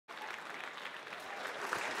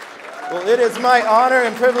Well, it is my honor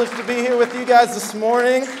and privilege to be here with you guys this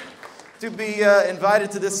morning, to be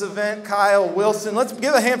invited to this event. Kyle Wilson. Let's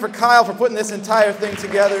give a hand for Kyle for putting this entire thing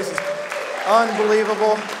together. This is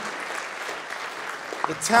unbelievable.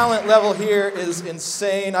 The talent level here is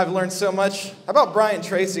insane. I've learned so much. How about Brian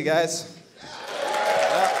Tracy, guys?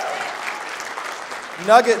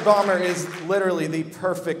 Nugget bomber is literally the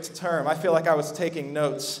perfect term. I feel like I was taking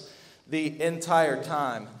notes the entire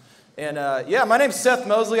time. And yeah, my name's Seth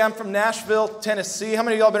Mosley. I'm from Nashville, Tennessee. How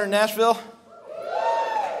many of y'all been in Nashville?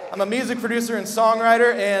 I'm a music producer and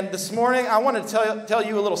songwriter, and this morning I want to tell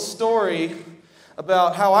you a little story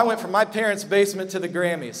about how I went from my parents' basement to the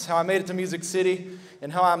Grammys, how I made it to Music City,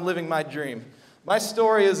 and how I'm living my dream. My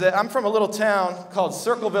story is that I'm from a little town called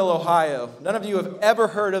Circleville, Ohio. None of you have ever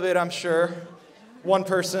heard of it, I'm sure. One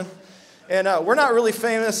person. And we're not really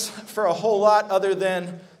famous for a whole lot other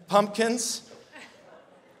than pumpkins.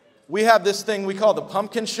 We have this thing we call the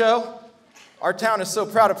Pumpkin Show. Our town is so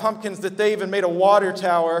proud of pumpkins that they even made a water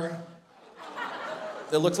tower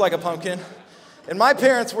that looks like a pumpkin. And my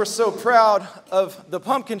parents were so proud of the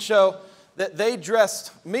Pumpkin Show that they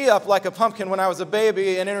dressed me up like a pumpkin when I was a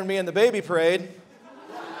baby and entered me in the baby parade.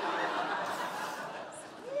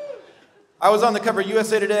 I was on the cover of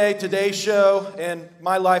USA Today, Today's Show, and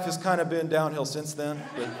my life has kind of been downhill since then.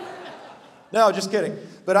 But no, just kidding.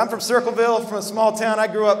 But I'm from Circleville, from a small town. I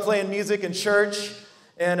grew up playing music in church,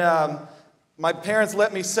 and my parents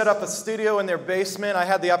let me set up a studio in their basement. I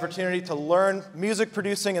had the opportunity to learn music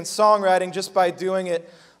producing and songwriting just by doing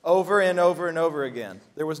it over and over and over again.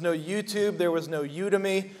 There was no YouTube, there was no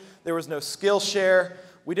Udemy, there was no Skillshare.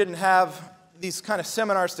 We didn't have these kind of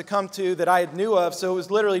seminars to come to that I knew of, so it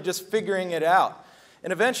was literally just figuring it out.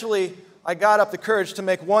 And eventually, I got up the courage to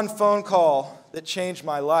make one phone call that changed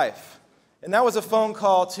my life. And that was a phone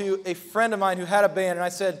call to a friend of mine who had a band, and I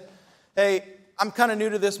said, hey, I'm kind of new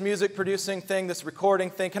to this music producing thing, this recording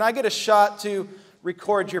thing. Can I get a shot to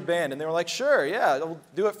record your band? And they were like, sure, yeah, we'll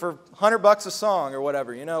do it for $100 a song or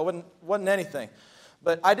whatever. You know, it wasn't anything.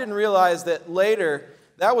 But I didn't realize that later,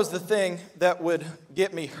 that was the thing that would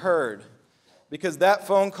get me heard. Because that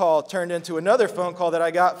phone call turned into another phone call that I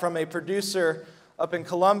got from a producer up in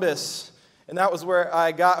Columbus. And that was where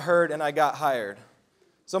I got heard and I got hired.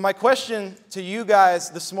 So my question to you guys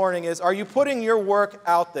this morning is, are you putting your work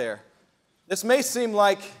out there? This may seem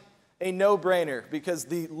like a no-brainer because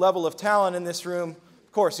the level of talent in this room,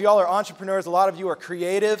 of course, y'all are entrepreneurs, a lot of you are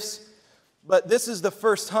creatives, but this is the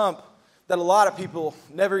first hump that a lot of people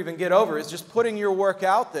never even get over, is just putting your work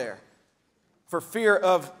out there for fear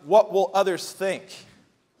of what will others think.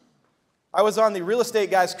 I was on the Real Estate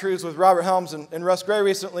Guys cruise with Robert Helms and Russ Gray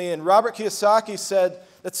recently, and Robert Kiyosaki said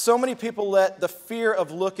that so many people let the fear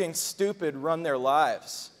of looking stupid run their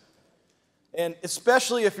lives. And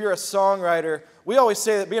especially if you're a songwriter, we always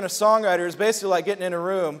say that being a songwriter is basically like getting in a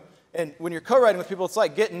room, and when you're co-writing with people, it's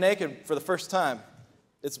like getting naked for the first time.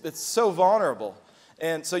 It's so vulnerable.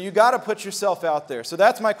 And so you got to put yourself out there. So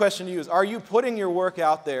that's my question to you is, are you putting your work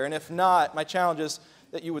out there? And if not, my challenge is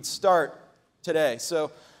that you would start today.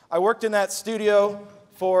 So I worked in that studio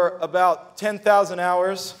for about 10,000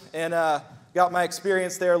 hours and got my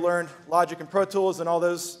experience there, learned Logic and Pro Tools and all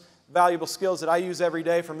those valuable skills that I use every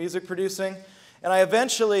day for music producing. And I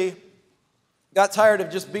eventually got tired of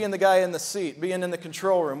just being the guy in the seat, being in the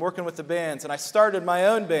control room, working with the bands. And I started my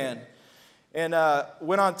own band and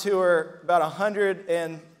went on tour about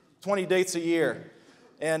 120 dates a year.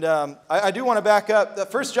 And I do want to back up. The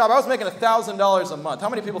first job, I was making $1,000 a month. How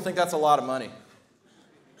many people think that's a lot of money?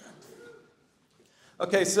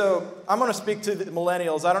 Okay, so I'm going to speak to the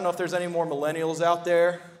millennials. I don't know if there's any more millennials out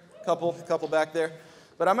there. A couple back there.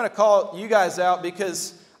 But I'm going to call you guys out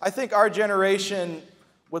because I think our generation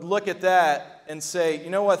would look at that and say, you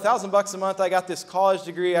know what, $1,000 a month, I got this college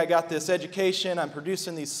degree, I got this education, I'm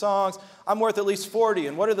producing these songs, I'm worth at least 40,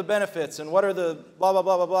 and what are the benefits, and what are the blah, blah,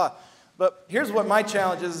 blah, blah, blah. But here's what my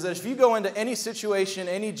challenge is that if you go into any situation,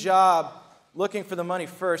 any job, looking for the money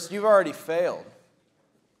first, you've already failed.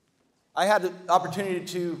 I had the opportunity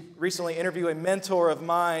to recently interview a mentor of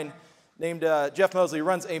mine named Jeff Mosley, who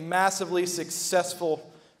runs a massively successful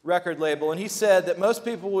record label, and he said that most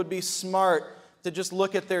people would be smart to just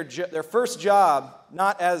look at their first job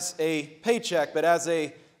not as a paycheck, but as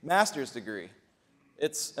a master's degree.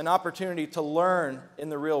 It's an opportunity to learn in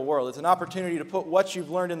the real world. It's an opportunity to put what you've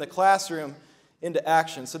learned in the classroom into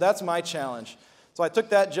action. So that's my challenge. So I took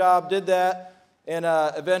that job, did that, and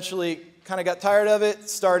eventually kind of got tired of it,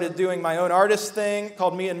 started doing my own artist thing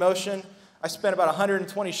called Me in Motion. I spent about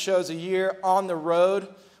 120 shows a year on the road,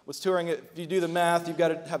 was touring it. If you do the math, you've got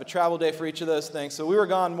to have a travel day for each of those things. So we were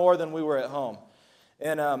gone more than we were at home.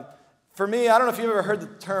 And For me, I don't know if you've ever heard the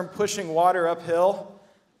term pushing water uphill.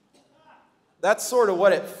 That's sort of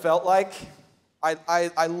what it felt like.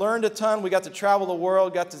 I learned a ton. We got to travel the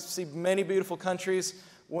world, got to see many beautiful countries,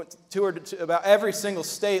 toured to about every single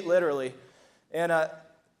state, literally. And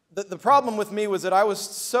the problem with me was that I was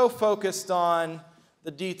so focused on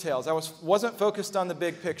the details. I wasn't focused on the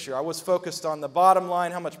big picture. I was focused on the bottom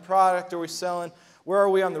line, how much product are we selling, where are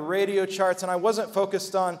we on the radio charts, and I wasn't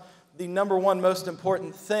focused on the number one most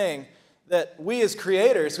important thing that we as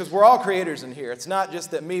creators, because we're all creators in here. It's not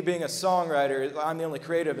just that me being a songwriter, I'm the only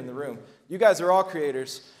creative in the room. You guys are all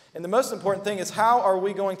creators. And the most important thing is, how are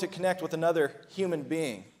we going to connect with another human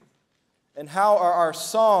being? And how are our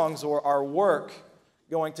songs or our work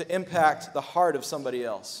going to impact the heart of somebody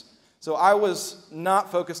else? So I was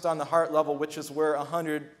not focused on the heart level, which is where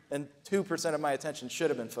 102% of my attention should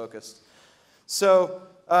have been focused. So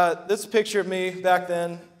this picture of me back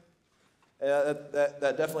then, that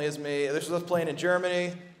definitely is me. This was us playing in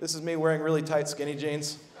Germany. This is me wearing really tight skinny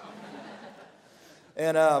jeans.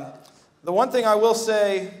 And the one thing I will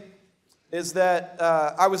say is that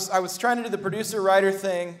I was trying to do the producer-writer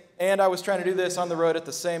thing, and I was trying to do this on the road at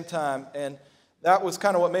the same time. And that was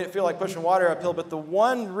kind of what made it feel like pushing water uphill. But the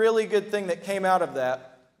one really good thing that came out of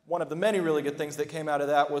that, one of the many really good things that came out of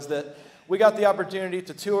that, was that we got the opportunity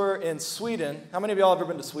to tour in Sweden. How many of y'all have ever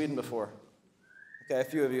been to Sweden before? Okay, a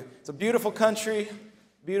few of you. It's a beautiful country,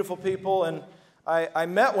 beautiful people, and I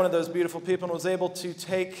met one of those beautiful people and was able to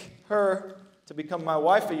take her to become my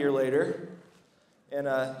wife a year later. And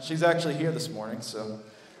she's actually here this morning, so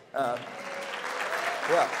yeah,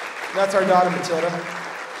 that's our daughter Matilda.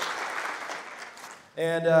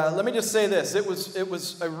 And let me just say this: it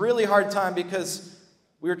was a really hard time because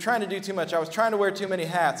we were trying to do too much. I was trying to wear too many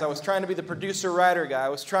hats. I was trying to be the producer-writer guy. I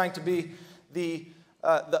was trying to be the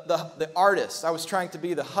artist. I was trying to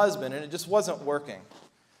be the husband, and it just wasn't working.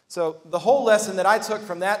 So the whole lesson that I took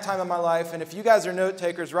from that time in my life, and if you guys are note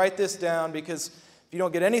takers, write this down, because if you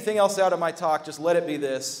don't get anything else out of my talk, just let it be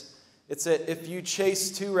this. It's that if you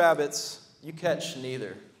chase two rabbits, you catch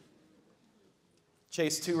neither.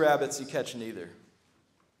 Chase two rabbits, you catch neither.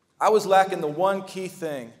 I was lacking the one key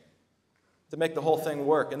thing to make the whole thing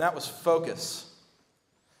work, and that was focus.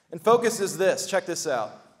 And focus is this. Check this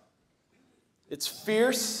out. It's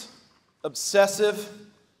fierce, obsessive,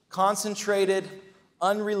 concentrated,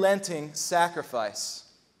 unrelenting sacrifice.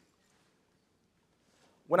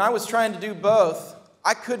 When I was trying to do both,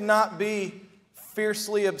 I could not be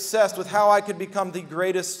fiercely obsessed with how I could become the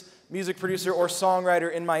greatest music producer or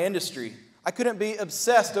songwriter in my industry. I couldn't be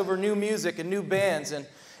obsessed over new music and new bands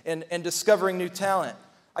and discovering new talent.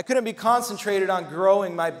 I couldn't be concentrated on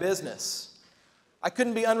growing my business. I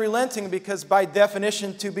couldn't be unrelenting because, by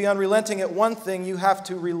definition, to be unrelenting at one thing, you have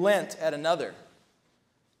to relent at another.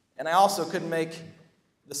 And I also couldn't make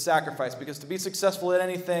the sacrifice, because to be successful at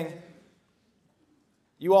anything,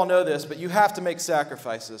 you all know this, but you have to make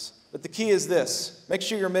sacrifices. But the key is this: make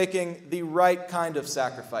sure you're making the right kind of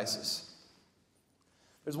sacrifices.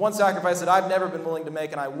 There's one sacrifice that I've never been willing to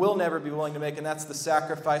make, and I will never be willing to make, and that's the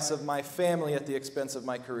sacrifice of my family at the expense of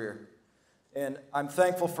my career. And I'm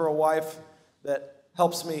thankful for a wife that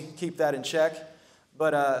helps me keep that in check.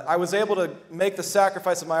 But I was able to make the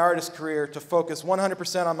sacrifice of my artist career to focus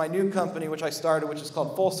 100% on my new company, which I started, which is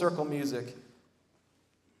called Full Circle Music.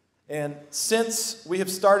 And since we have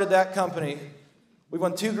started that company, we've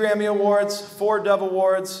won 2 Grammy Awards, 4 Dove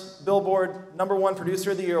Awards, Billboard #1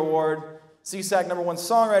 Producer of the Year Award, CSAC #1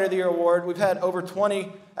 Songwriter of the Year Award. We've had over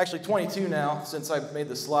 20, actually 22 now since I made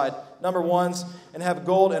this slide, #1s, and have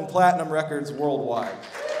gold and platinum records worldwide.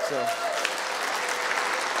 So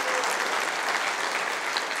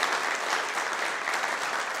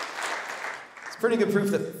it's pretty good proof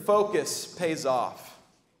that focus pays off.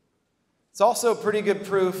 It's also pretty good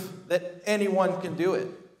proof that anyone can do it.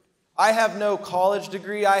 I have no college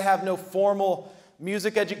degree. I have no formal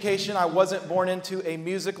music education. I wasn't born into a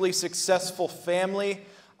musically successful family.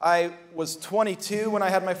 I was 22 when I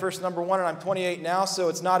had my first #1, and I'm 28 now, so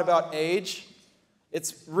it's not about age.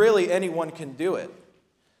 It's really anyone can do it.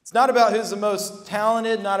 It's not about who's the most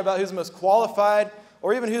talented, not about who's the most qualified,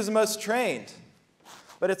 or even who's the most trained.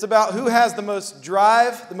 But it's about who has the most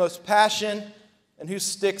drive, the most passion, and who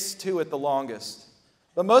sticks to it the longest.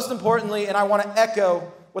 But most importantly, and I want to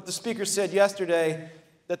echo what the speaker said yesterday,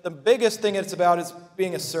 that the biggest thing it's about is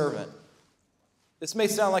being a servant. This may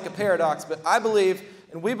sound like a paradox, but I believe,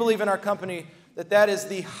 and we believe in our company, that is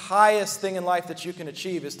the highest thing in life that you can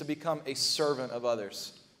achieve, is to become a servant of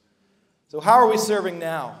others. So how are we serving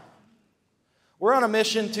now? We're on a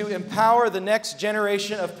mission to empower the next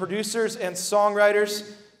generation of producers and songwriters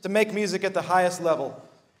to make music at the highest level.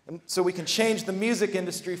 And so we can change the music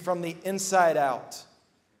industry from the inside out.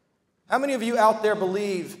 How many of you out there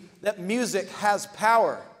believe that music has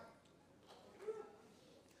power?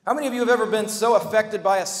 How many of you have ever been so affected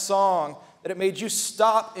by a song that it made you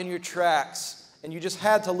stop in your tracks and you just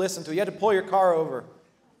had to listen to it? You had to pull your car over.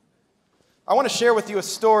 I want to share with you a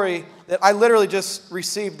story that I literally just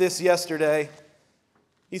received this yesterday.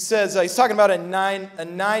 He says, he's talking about a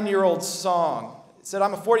nine-year-old song. He said,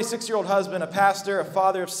 I'm a 46-year-old husband, a pastor, a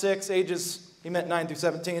father of 6, ages, he meant 9 through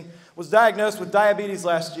 17, was diagnosed with diabetes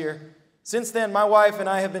last year. Since then, my wife and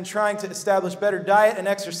I have been trying to establish better diet and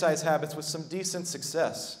exercise habits with some decent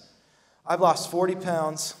success. I've lost 40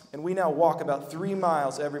 pounds, and we now walk about 3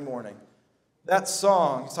 miles every morning. That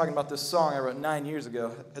song, he's talking about this song I wrote 9 years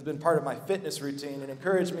ago, has been part of my fitness routine and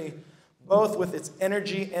encouraged me both with its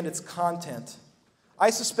energy and its content.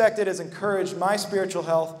 I suspect it has encouraged my spiritual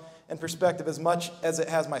health and perspective as much as it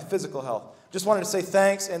has my physical health. Just wanted to say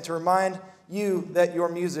thanks and to remind you that your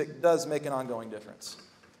music does make an ongoing difference.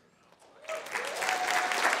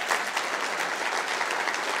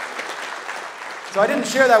 So I didn't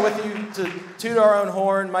share that with you to toot our own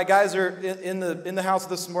horn. My guys are in the house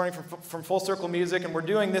this morning from Full Circle Music, and we're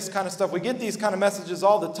doing this kind of stuff. We get these kind of messages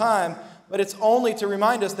all the time, but it's only to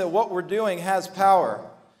remind us that what we're doing has power.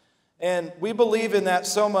 And we believe in that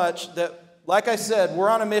so much that, like I said, we're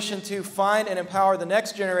on a mission to find and empower the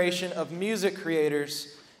next generation of music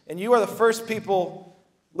creators. And you are the first people,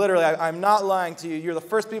 literally, I'm not lying to you, you're the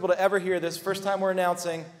first people to ever hear this. First time we're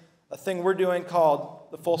announcing a thing we're doing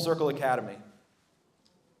called the Full Circle Academy.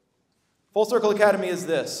 Full Circle Academy is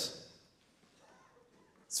this.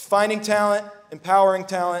 It's finding talent, empowering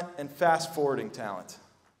talent, and fast-forwarding talent.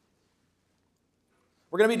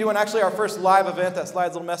 We're going to be doing actually our first live event. That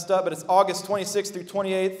slide's a little messed up, but it's August 26th through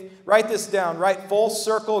 28th. Write this down. Write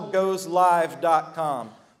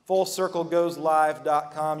FullCircleGoesLive.com.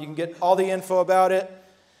 FullCircleGoesLive.com. You can get all the info about it.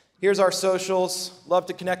 Here's our socials. Love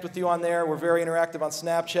to connect with you on there. We're very interactive on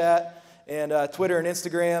Snapchat and Twitter and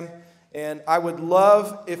Instagram. And I would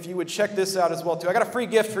love if you would check this out as well, too. I got a free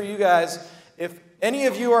gift for you guys. If any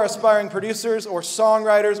of you are aspiring producers or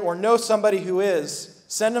songwriters or know somebody who is,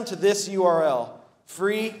 send them to this URL,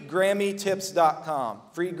 freegrammytips.com.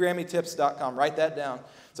 Freegrammytips.com. Write that down.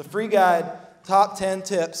 It's a free guide, top 10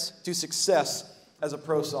 tips to success as a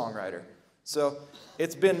pro songwriter. So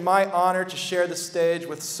it's been my honor to share the stage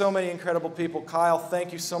with so many incredible people. Kyle,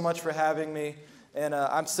 thank you so much for having me. And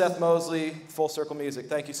I'm Seth Mosley, Full Circle Music.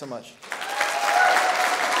 Thank you so much.